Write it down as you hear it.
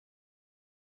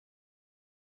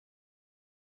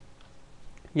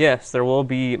Yes, there will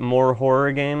be more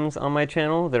horror games on my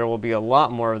channel. There will be a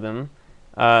lot more of them.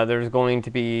 There's going to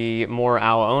be more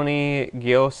Alaoni,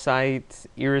 Geosite,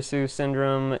 Irisu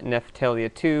Syndrome,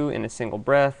 Nephtelia 2 in a single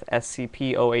breath,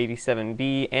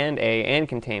 SCP-087-B and A and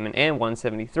Containment and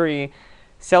 173,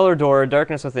 Cellar Door,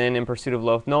 Darkness Within, In Pursuit of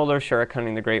Loth Nolar, Shark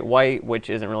Hunting the Great White, which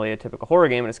isn't really a typical horror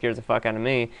game, and it scares the fuck out of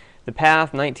me. The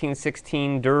Path,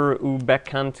 1916, Der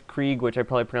Ubekant Krieg, which I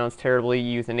probably pronounced terribly,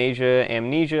 Euthanasia,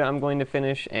 Amnesia I'm going to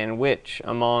finish, and Witch,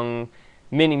 among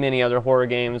many, many other horror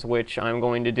games, which I'm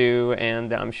going to do,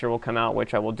 and I'm sure will come out,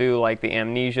 which I will do, like the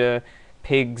Amnesia,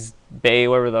 Pigs Bay,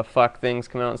 whatever the fuck things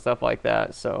come out and stuff like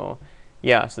that. So,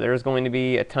 yeah, so there's going to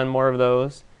be a ton more of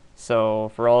those.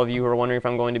 So for all of you who are wondering if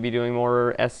I'm going to be doing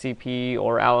more SCP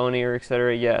or Alaoni or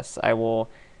etc., yes, I will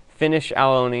finish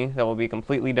Alaoni. That will be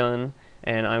completely done.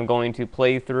 And I'm going to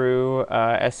play through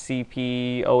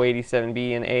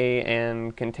SCP-087-B and A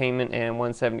and Containment and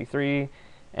 173.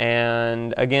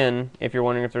 And again, if you're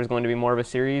wondering if there's going to be more of a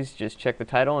series, just check the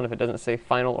title. And if it doesn't say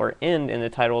final or end in the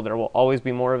title, there will always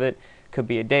be more of it. Could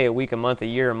be a day, a week, a month, a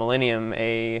year, a millennium,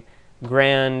 a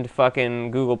grand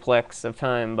fucking Googleplex of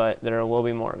time, but there will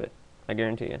be more of it. I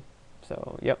guarantee you.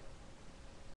 So, yep.